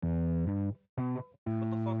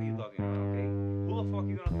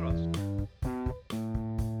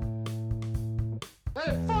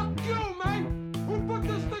Hey, fuck you, man! Who put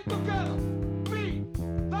this thing together? Me!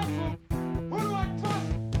 That's who! Who do I trust?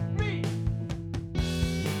 Me!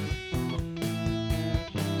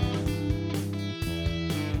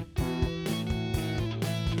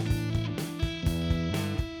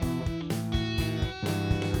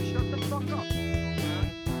 Shut the fuck up!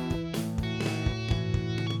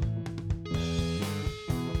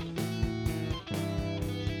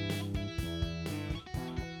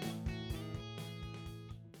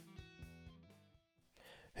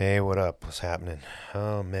 Hey, what up? What's happening?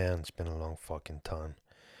 Oh man, it's been a long fucking time.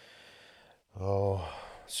 Oh,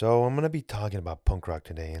 so I'm gonna be talking about punk rock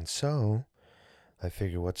today, and so I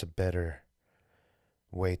figure what's a better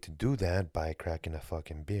way to do that by cracking a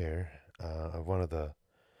fucking beer of one of the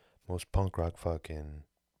most punk rock fucking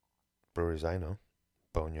breweries I know,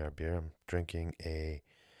 Boneyard Beer. I'm drinking a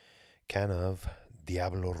can of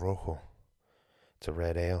Diablo Rojo. It's a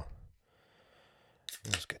red ale.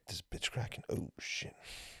 Let's get this bitch cracking. Oh shit.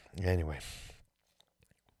 Anyway,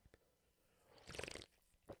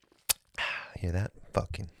 hear that?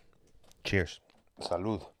 Fucking cheers.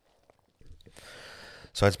 Salud.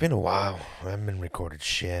 So it's been a while. I haven't been recording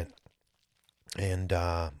shit. And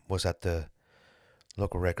was at the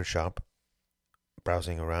local record shop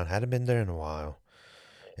browsing around. Hadn't been there in a while.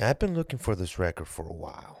 And I've been looking for this record for a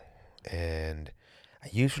while. And I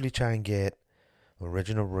usually try and get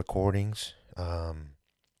original recordings,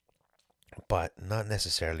 but not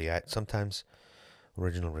necessarily. Sometimes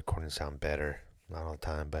original recordings sound better. Not all the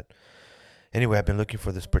time. But anyway, I've been looking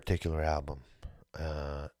for this particular album.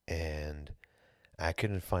 And I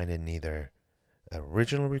couldn't find it neither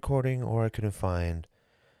original recording or I couldn't find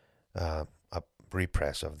a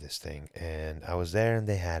repress of this thing. And I was there and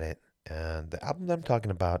they had it. And the album that I'm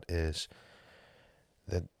talking about is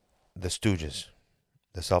the Stooges,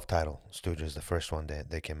 the self-titled Stooges, the first one that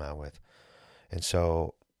they came out with. And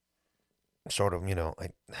so, sort of, I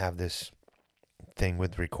have this thing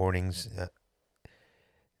with recordings.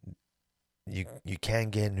 You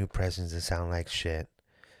can't get new presses that sound like shit,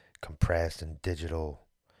 compressed and digital.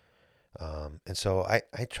 And so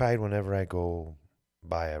I tried whenever I go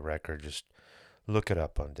buy a record, just look it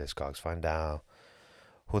up on Discogs, find out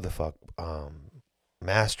who the fuck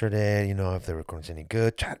mastered it, if the recording's any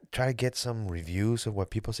good. Try to get some reviews of what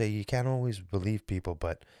people say. You can't always believe people,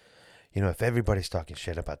 but if everybody's talking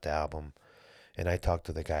shit about the album, and I talk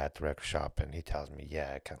to the guy at the record shop and he tells me,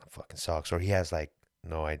 yeah, it kind of fucking sucks, or he has like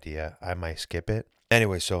no idea, I might skip it.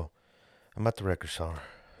 Anyway, so I'm at the record store,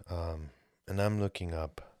 and I'm looking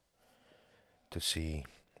up to see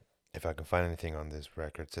if I can find anything on this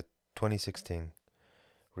record. It's a 2016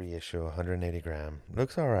 reissue, 180 gram.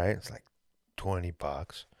 Looks alright. It's like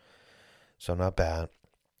 $20, so not bad.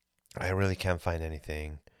 I really can't find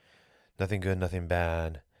anything. Nothing good, nothing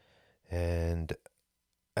bad. And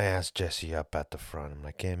I asked Jesse up at the front. I'm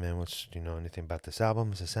like, hey man, what's anything about this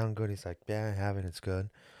album? Does it sound good? He's like, yeah, I have it. It's good.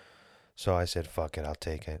 So I said, fuck it, I'll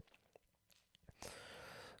take it.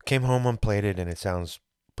 Came home and played it, and it sounds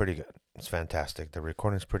pretty good. It's fantastic. The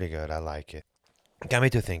recording's pretty good. I like it. Got me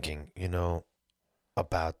to thinking,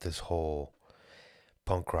 about this whole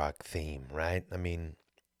punk rock theme, right? I mean,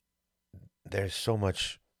 there's so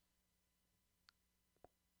much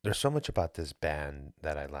about this band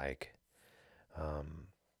that I like.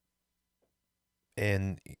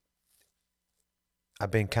 And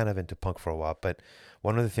I've been kind of into punk for a while, but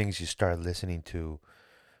one of the things you start listening to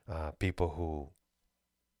people who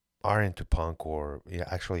are into punk or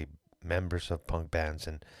actually members of punk bands,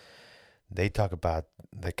 and they talk about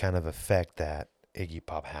the kind of effect that Iggy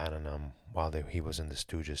Pop had on them while he was in the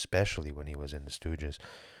Stooges, especially when he was in the Stooges.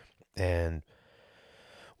 And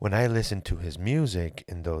when I listened to his music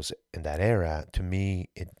in that era, to me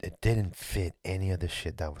it didn't fit any of the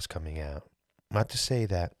shit that was coming out. Not to say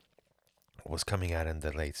that what was coming out in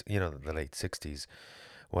the late 60s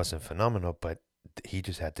wasn't phenomenal, but he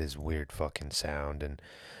just had this weird fucking sound. And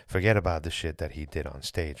forget about the shit that he did on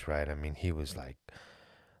stage, right? I mean, he was like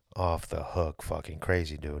off the hook fucking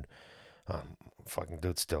crazy dude. Fucking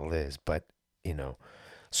dude still is, but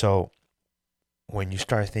so when you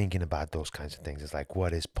start thinking about those kinds of things, it's like,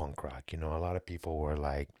 what is punk rock? A lot of people were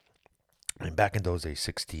like, I mean, back in those days,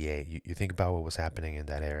 68, you think about what was happening in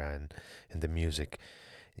that era and in the music.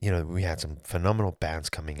 We had some phenomenal bands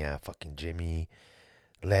coming out, fucking Jimmy,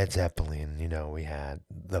 Led Zeppelin, we had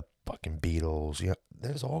the fucking Beatles.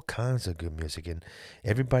 There's all kinds of good music, and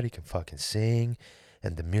everybody can fucking sing,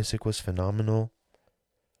 and the music was phenomenal.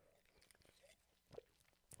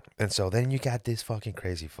 And so then you got this fucking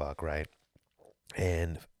crazy fuck, right?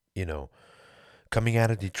 And, coming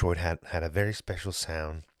out of Detroit had a very special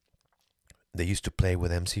sound. they used to play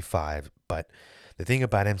with MC5, but the thing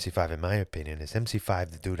about MC5, in my opinion, is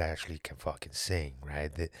MC5, the dude actually can fucking sing,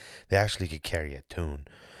 right? They actually could carry a tune.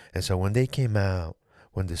 And so when they came out,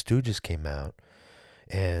 when the Stooges came out,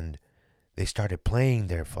 and they started playing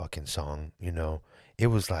their fucking song, it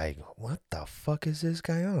was like, what the fuck is this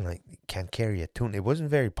guy on? Like, can't carry a tune. It wasn't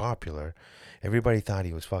very popular. Everybody thought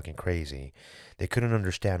he was fucking crazy. They couldn't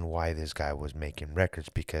understand why this guy was making records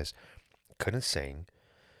because he couldn't sing.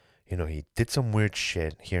 He did some weird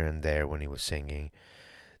shit here and there when he was singing.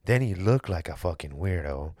 Then he looked like a fucking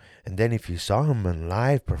weirdo. And then if you saw him in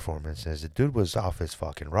live performances, the dude was off his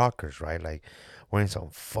fucking rockers, right? Like wearing some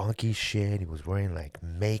funky shit. He was wearing like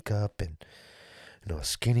makeup and,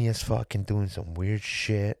 skinny as fuck and doing some weird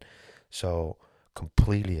shit. So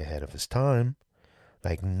completely ahead of his time.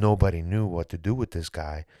 Like nobody knew what to do with this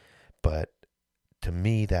guy. But to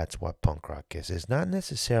me, that's what punk rock is. It's not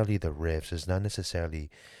necessarily the riffs. It's not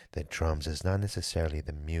necessarily the drums. It's not necessarily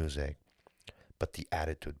the music. But the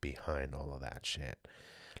attitude behind all of that shit.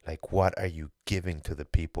 Like, what are you giving to the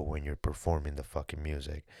people when you're performing the fucking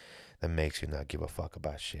music that makes you not give a fuck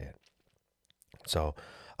about shit? So,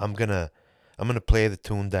 I'm gonna play the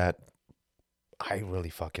tune that I really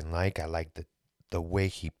fucking like. I like the way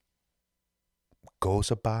he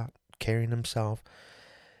goes about carrying himself.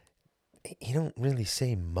 He don't really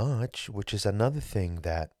say much, which is another thing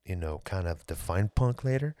that, kind of defined punk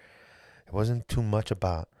later. It wasn't too much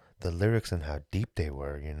about the lyrics and how deep they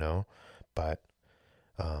were, but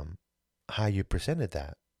how you presented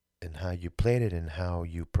that and how you played it and how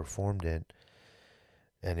you performed it.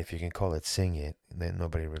 And if you can call it sing it, then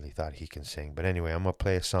nobody really thought he can sing. But anyway, I'm going to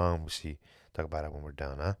play a song. We'll talk about it when we're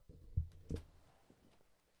done, huh?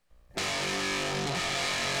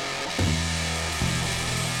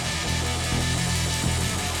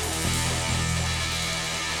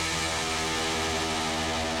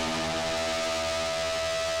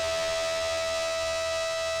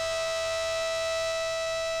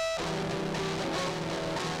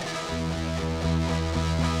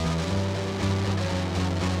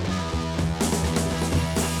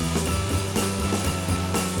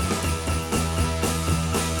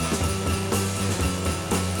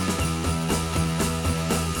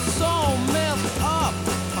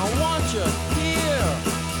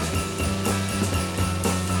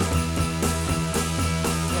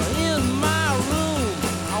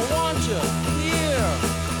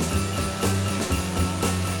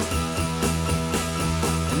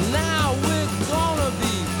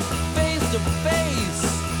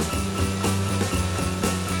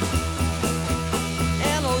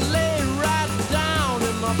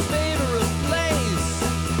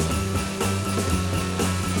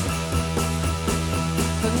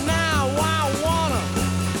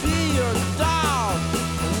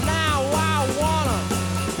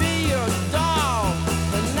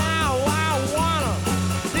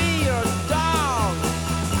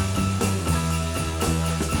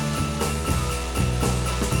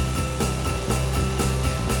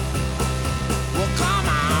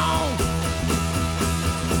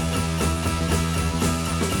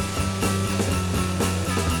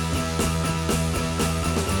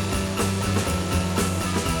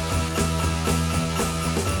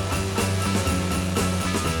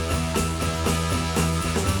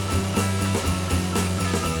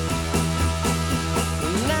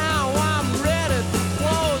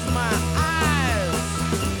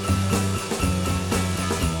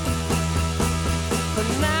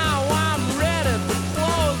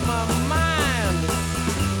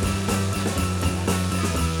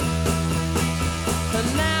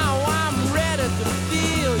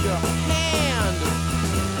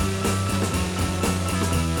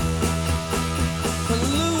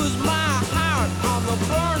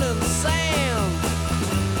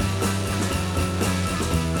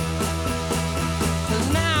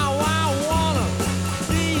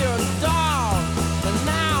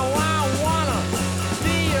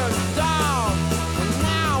 Be your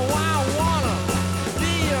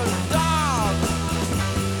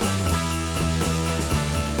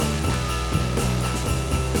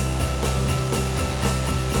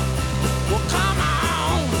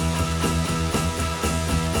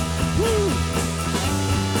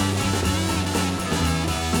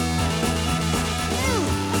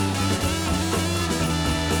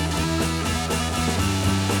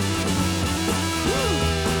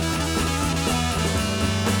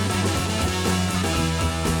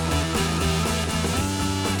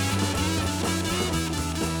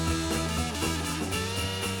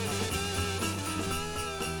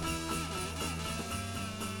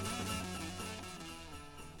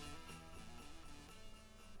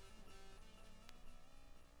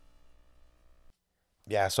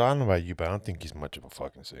Yeah, so I don't know about you, but I don't think he's much of a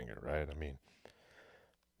fucking singer, right? I mean,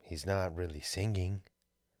 he's not really singing.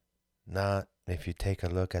 Not if you take a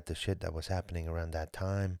look at the shit that was happening around that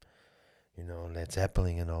time, Led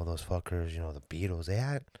Zeppelin and all those fuckers, the Beatles,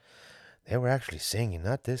 they were actually singing,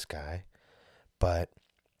 not this guy. But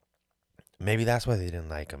maybe that's why they didn't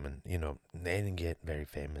like him, and they didn't get very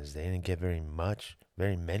famous. They didn't get very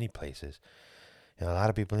many places. A lot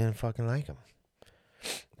of people didn't fucking like him,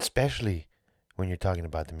 especially when you're talking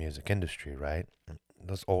about the music industry, right?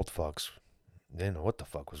 Those old fucks didn't know what the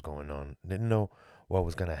fuck was going on. Didn't know what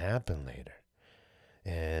was gonna happen later.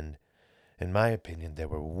 And in my opinion, they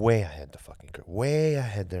were way ahead the fucking curve, way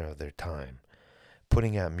ahead of their time,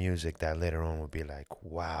 putting out music that later on would be like,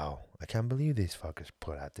 wow, I can't believe these fuckers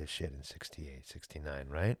put out this shit in 68, 69,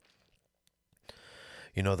 right?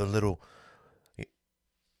 The little,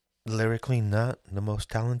 lyrically not the most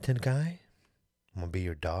talented guy. I'm gonna be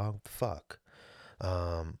your dog, fuck.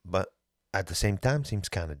 But at the same time, seems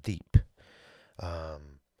kind of deep.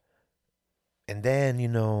 And then,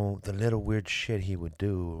 the little weird shit he would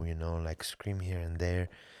do, like scream here and there.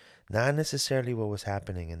 Not necessarily what was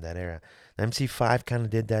happening in that era. MC5 kind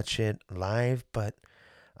of did that shit live, but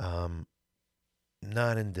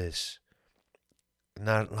not in this,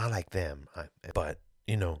 not like them. But,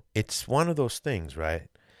 it's one of those things, right?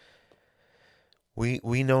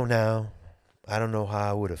 We know now. I don't know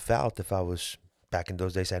how I would have felt if I was back in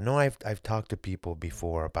those days. I know I've talked to people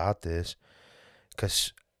before about this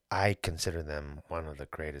because I consider them one of the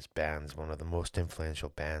greatest bands, one of the most influential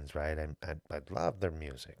bands, right? I love their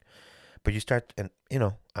music. But you start, and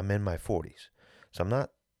I'm in my 40s. So I'm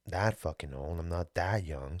not that fucking old. I'm not that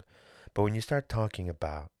young. But when you start talking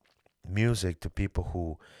about music to people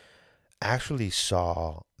who actually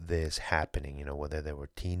saw this happening, whether they were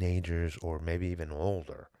teenagers or maybe even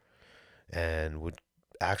older, and would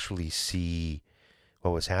actually see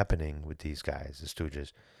what was happening with these guys, the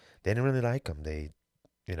Stooges, they didn't really like them. They,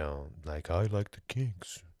 like, I like the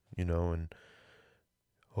Kinks, and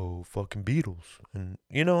oh, fucking Beatles. And,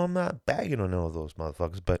 I'm not bagging on all those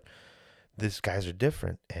motherfuckers, but these guys are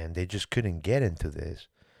different, and they just couldn't get into this.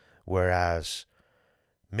 Whereas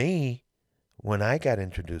me, when I got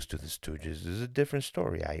introduced to the Stooges, is a different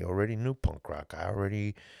story. I already knew punk rock. I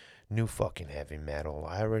already knew fucking heavy metal.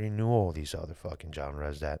 I already knew all these other fucking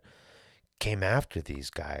genres that came after these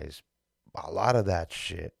guys. A lot of that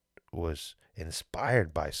shit was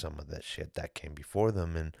inspired by some of that shit that came before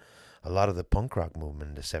them, and a lot of the punk rock movement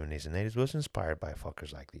in the 70s and 80s was inspired by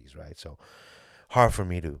fuckers like these, right? So hard for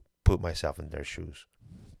me to put myself in their shoes.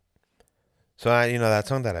 So that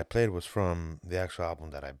song that I played was from the actual album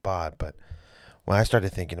that I bought, but when I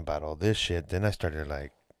started thinking about all this shit, then I started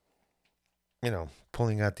like,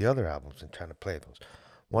 pulling out the other albums and trying to play those.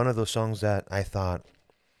 One of those songs that I thought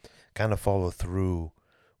kind of followed through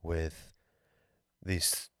with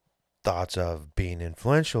these thoughts of being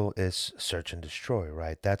influential is Search and Destroy,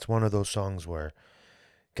 right? That's one of those songs where,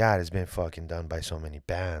 God, has been fucking done by so many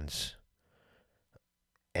bands.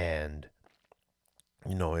 And,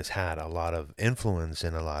 it's had a lot of influence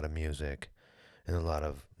in a lot of music and a lot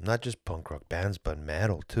of not just punk rock bands, but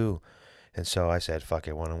metal too. And so I said, fuck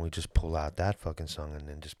it, why don't we just pull out that fucking song and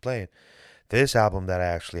then just play it? This album that I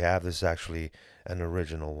actually have, this is actually an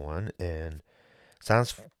original one, and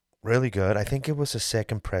sounds really good. I think it was a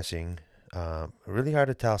second pressing. Really hard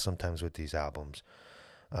to tell sometimes with these albums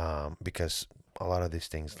because a lot of these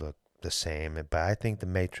things look the same. But I think the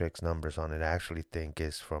matrix numbers on it, I actually think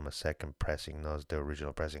is from a second pressing, not the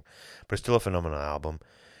original pressing. But it's still a phenomenal album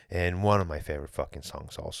and one of my favorite fucking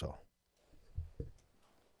songs also.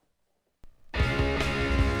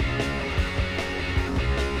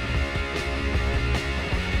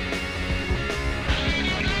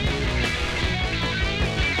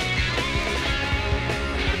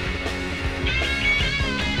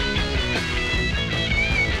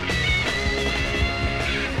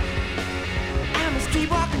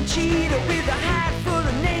 Cheetah with a hat full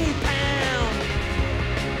of napalm.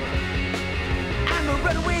 I'm a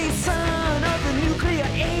runaway son of the nuclear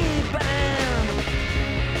A-bomb.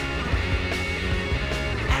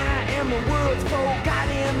 I am the world's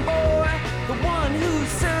forgotten boy, the one who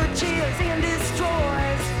searches and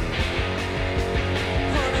destroys.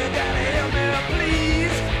 Honey, gotta help me,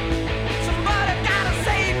 please. Somebody gotta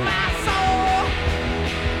save my soul.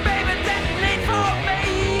 Baby, detonate for me.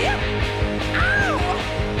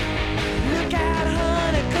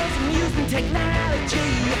 Technology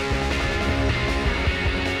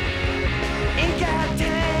ain't got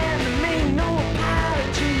time to make no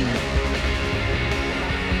apology.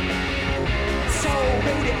 So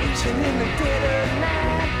radiation in the dead of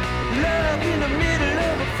night, love in the middle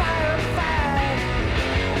of a firefight.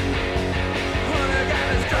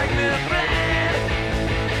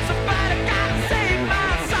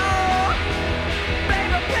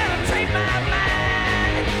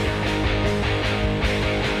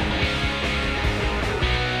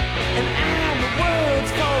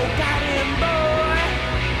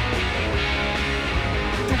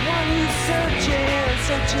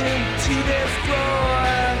 to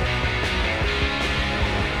destroy.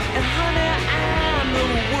 And honey, I'm the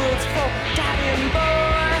world's forgotten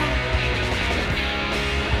boy,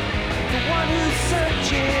 the one who's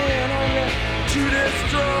searching only to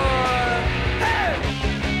destroy. Hey!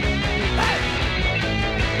 Hey!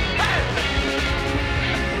 Hey!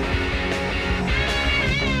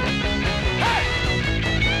 Hey!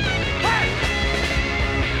 Hey!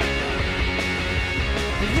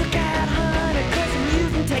 Look out, honey, 'cause I'm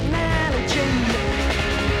using technology.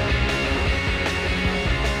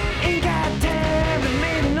 Ain't got time to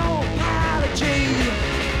make no apology.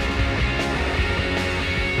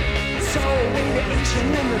 So radiation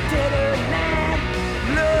in the dead of night,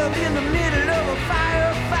 love in the middle of a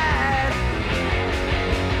firefight.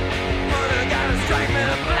 Mother gotta strike me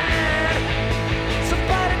blind.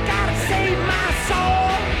 Somebody gotta save my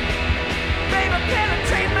soul. Baby,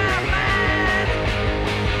 penetrate my mind.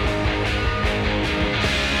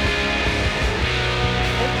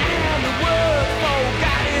 And I'm the world's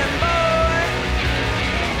forgotten boy,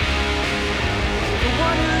 the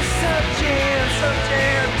one who's searching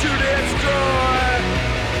to destroy.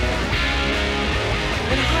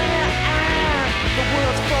 And honey, I'm the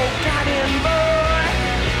world's forgotten boy,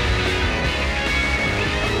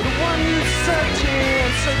 the one who's searching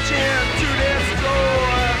to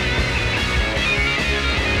destroy.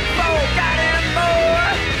 Forgotten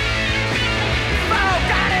boy,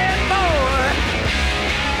 forgotten boy,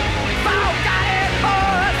 forgotten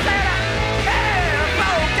boy, said I, yeah,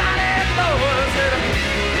 forgotten boy, said I.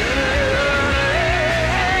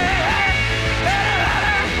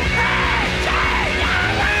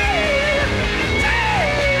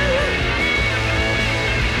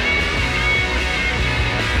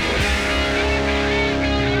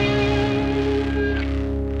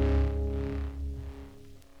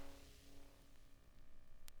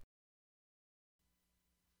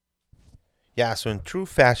 Yeah, so in true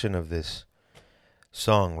fashion of this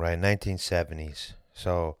song, right, 1970s.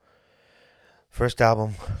 So, first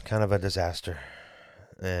album, kind of a disaster.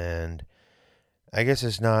 And I guess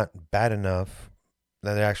it's not bad enough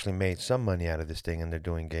that they actually made some money out of this thing and they're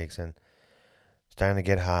doing gigs and starting to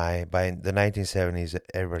get high. By the 1970s,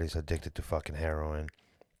 everybody's addicted to fucking heroin.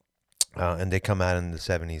 And they come out in the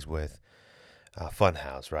 70s with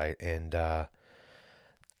Funhouse, right? And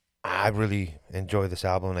I really enjoy this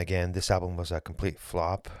album. Again, this album was a complete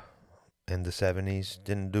flop in the 70s.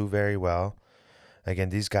 Didn't do very well. Again,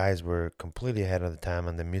 these guys were completely ahead of the time,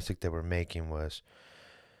 and the music they were making was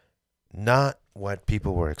not what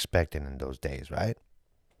people were expecting in those days, right?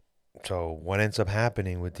 So what ends up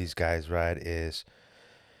happening with these guys, right, is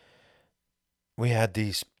we had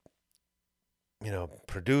these,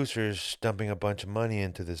 producers dumping a bunch of money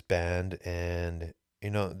into this band, and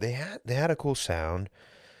they had a cool sound,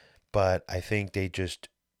 but I think they just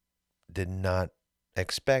did not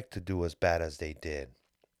expect to do as bad as they did.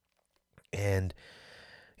 And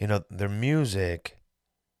their music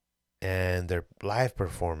and their live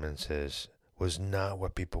performances was not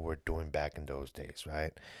what people were doing back in those days,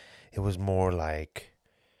 right? It was more like,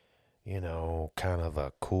 kind of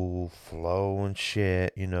a cool flow and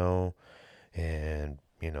shit, and,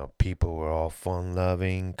 people were all fun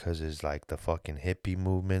loving because it's like the fucking hippie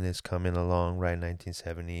movement is coming along, right?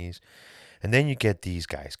 1970s. And then you get these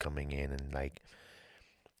guys coming in and like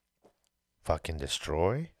fucking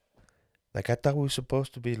destroy. Like, I thought we were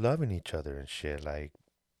supposed to be loving each other and shit. Like,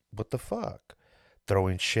 what the fuck?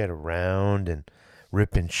 Throwing shit around and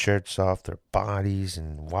ripping shirts off their bodies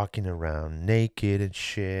and walking around naked and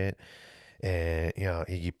shit. And,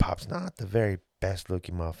 Iggy Pop's not the very best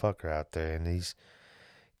looking motherfucker out there. And he's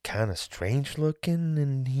kind of strange looking.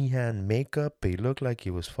 And he had makeup. He looked like he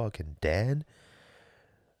was fucking dead.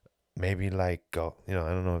 Maybe like, I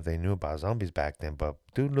don't know if they knew about zombies back then. But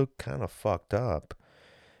dude looked kind of fucked up.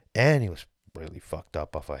 And he was really fucked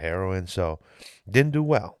up off of heroin. So, didn't do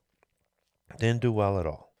well. Didn't do well at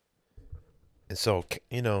all. And so,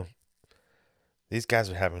 these guys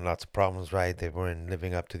were having lots of problems, right? They weren't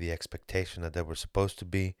living up to the expectation that they were supposed to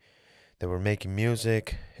be. They were making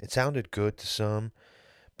music. It sounded good to some,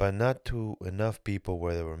 but not to enough people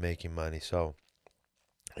where they were making money. So,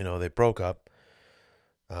 they broke up.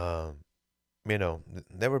 They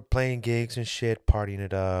were playing gigs and shit, partying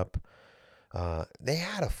it up. They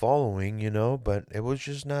had a following, but it was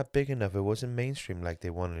just not big enough. It wasn't mainstream like they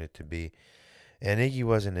wanted it to be. And Iggy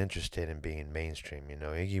wasn't interested in being mainstream,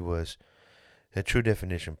 Iggy was a true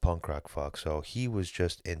definition punk rock fuck. So he was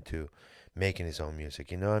just into making his own music,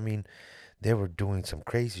 they were doing some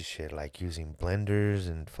crazy shit like using blenders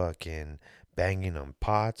and fucking banging on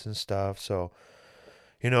pots and stuff. So,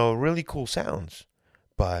 really cool sounds,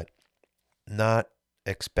 but not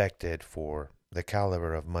expected for the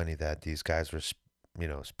caliber of money that these guys were,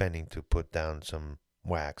 spending to put down some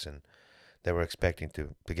wax, and they were expecting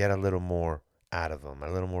to get a little more out of him,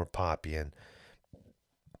 a little more poppy, and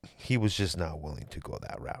he was just not willing to go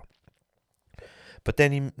that route. But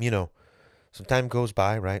then some time goes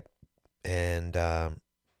by, right? And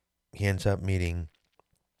he ends up meeting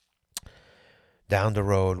down the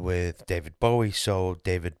road with David Bowie. So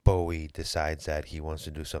David Bowie decides that he wants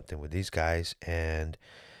to do something with these guys, and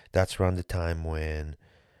that's around the time when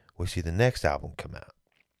we see the next album come out,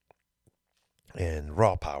 and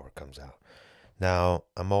Raw Power comes out. Now,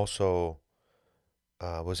 I'm also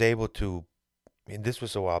was able to, and this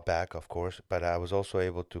was a while back, of course, but I was also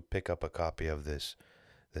able to pick up a copy of this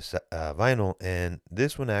vinyl, and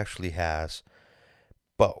this one actually has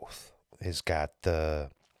both. It's got the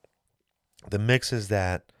mixes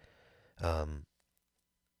that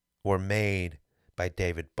were made by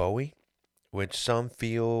David Bowie, which some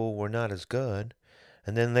feel were not as good,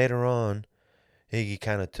 and then later on, Iggy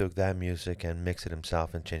kind of took that music and mixed it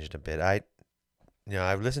himself and changed it a bit.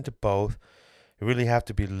 I've listened to both. You really have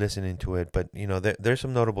to be listening to it, but there's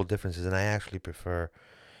some notable differences, and I actually prefer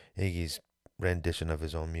Iggy's rendition of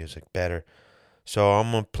his own music better. So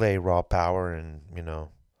I'm gonna play Raw Power, and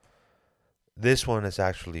this one is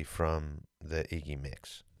actually from the Iggy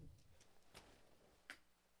mix.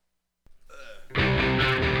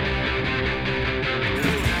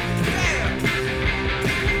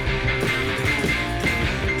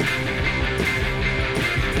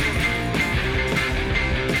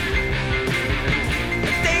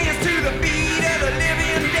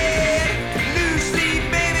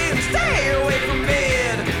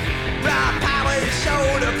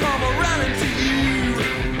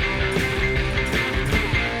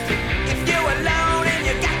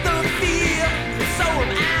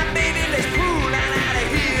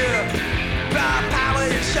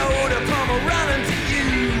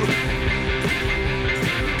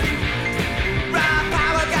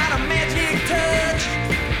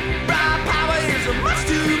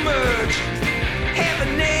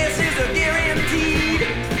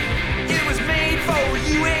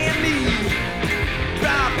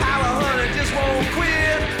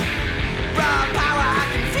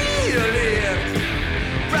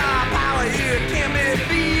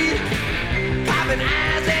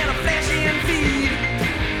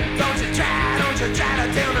 Try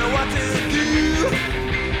to tell me what to do.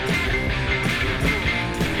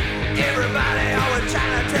 Everybody always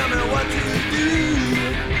trying to tell me what to do.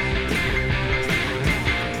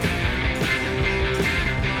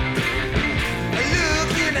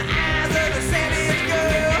 Look in the eyes of the savage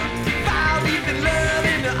girl, fall deep in love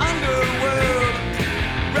in the underworld.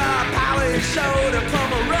 Raw Power is sure to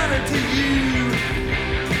come running to you.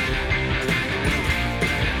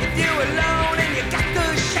 If you're alone and you got the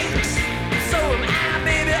shakes, so am I,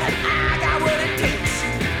 baby, and I got what it takes.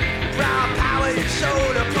 Raw Power is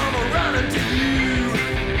sure to come running to you.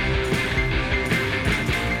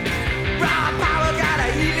 Raw Power got a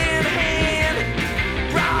healing hand.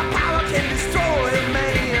 Raw Power can destroy a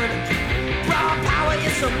man. Raw Power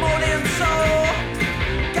is a molten soul.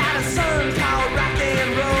 Got a son called rock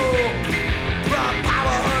and roll. Raw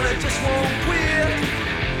Power, honey, just won't quit.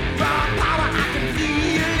 Raw Power, I can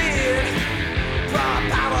feel it. Raw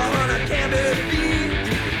Power, honey, can't be beat.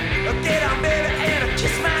 Get on, baby, and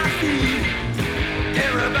kiss my feet.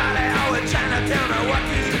 Everybody always trying to tell me what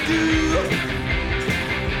to do.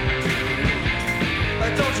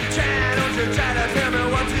 But don't you try to tell me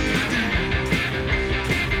what to do.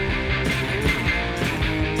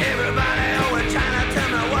 Everybody always trying to tell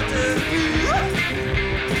me what to do.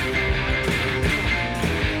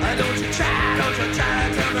 Don't you try to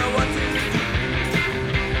tell me what to do.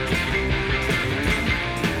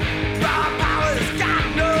 Raw Power's got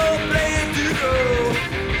no place to go.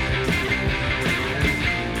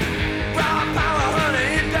 Raw Power, honey,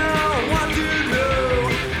 it don't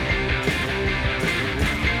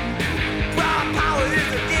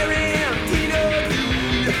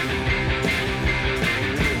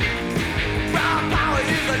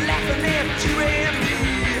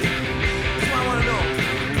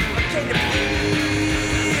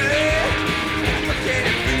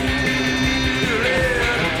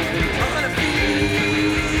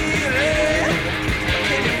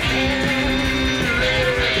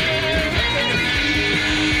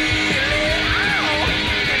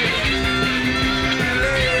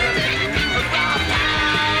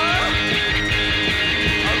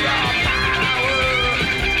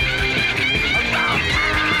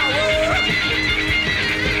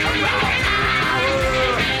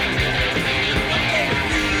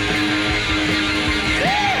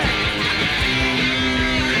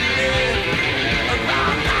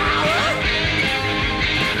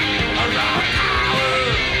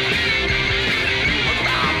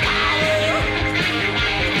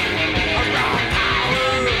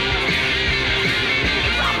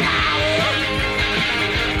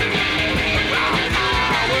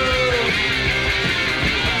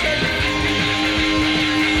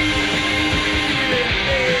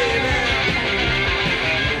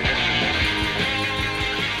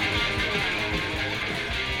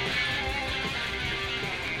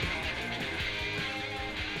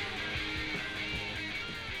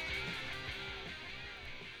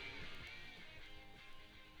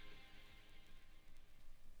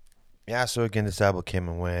yeah, so again, this album came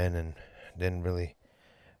and went and didn't really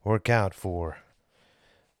work out for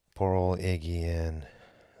poor old Iggy and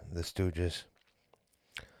the Stooges.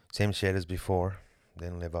 Same shit as before.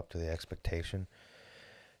 Didn't live up to the expectation.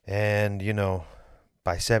 And,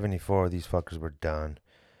 by 74, these fuckers were done.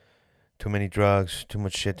 Too many drugs, too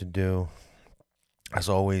much shit to do. As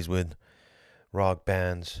always with rock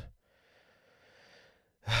bands,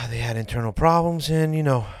 they had internal problems and,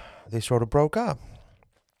 they sort of broke up.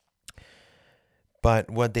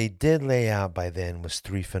 But what they did lay out by then was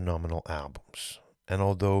 3 phenomenal albums. And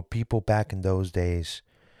although people back in those days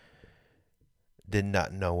did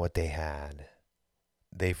not know what they had,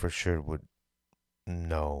 they for sure would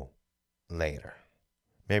know later.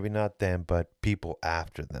 Maybe not them, but people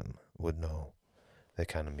after them would know the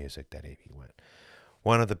kind of music that Iggy went.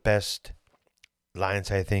 One of the best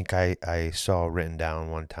lines I think I saw written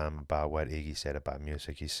down one time about what Iggy said about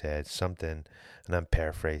music. He said something, and I'm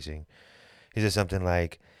paraphrasing. He said something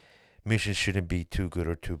like, music shouldn't be too good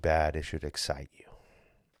or too bad. It should excite you.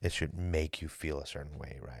 It should make you feel a certain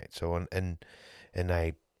way, right? So, and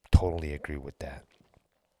I totally agree with that.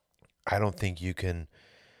 I don't think you can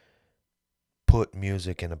put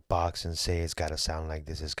music in a box and say it's got to sound like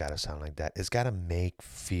this, it's got to sound like that. It's got to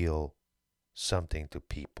feel something to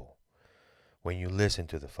people. When you listen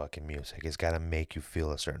to the fucking music, it's got to make you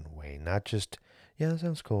feel a certain way. Not just, yeah, that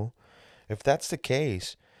sounds cool. If that's the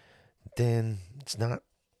case, then it's not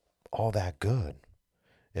all that good.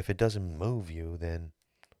 If it doesn't move you, then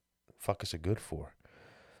fuck is it good for?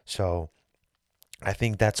 So I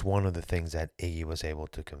think that's one of the things that Iggy was able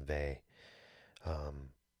to convey.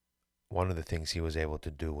 One of the things he was able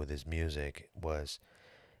to do with his music was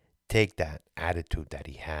take that attitude that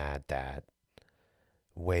he had, that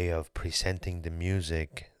way of presenting the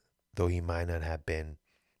music, though he might not have been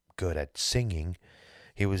good at singing,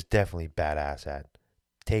 he was definitely badass at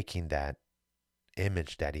taking that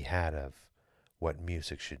image that he had of what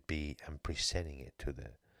music should be and presenting it to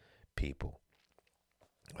the people.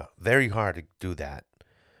 Very hard to do that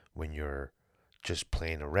when you're just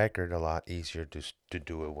playing a record. A lot easier to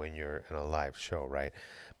do it when you're in a live show, right?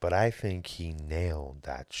 But I think he nailed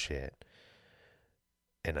that shit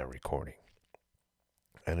in a recording.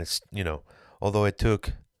 And it's, although it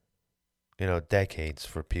took, decades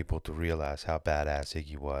for people to realize how badass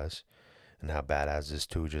Iggy was and how badass the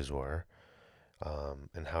Stooges were,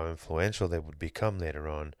 and how influential they would become later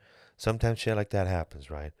on, sometimes shit like that happens,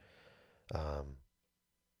 right?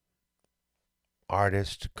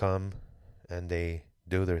 Artists come and they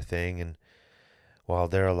do their thing, and while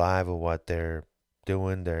they're alive or what they're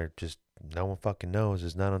doing, they're just, no one fucking knows.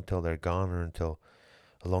 It's not until they're gone or until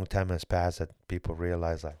a long time has passed that people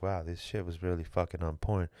realize, like, wow, this shit was really fucking on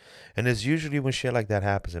point. And it's usually when shit like that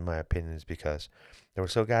happens, in my opinion, is because they were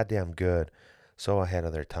so goddamn good, so ahead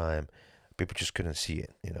of their time, people just couldn't see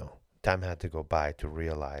it, Time had to go by to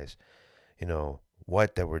realize,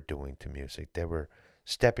 what they were doing to music. They were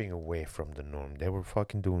stepping away from the norm. They were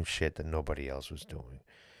fucking doing shit that nobody else was doing.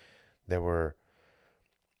 They were,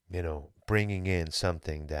 bringing in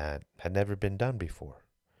something that had never been done before.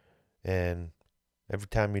 And every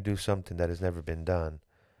time you do something that has never been done,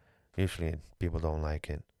 usually people don't like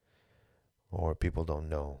it or people don't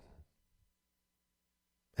know.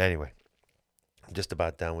 Anyway, I'm just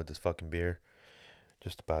about done with this fucking beer.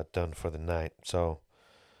 Just about done for the night. So,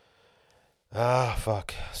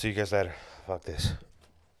 fuck. See you guys later. Fuck this.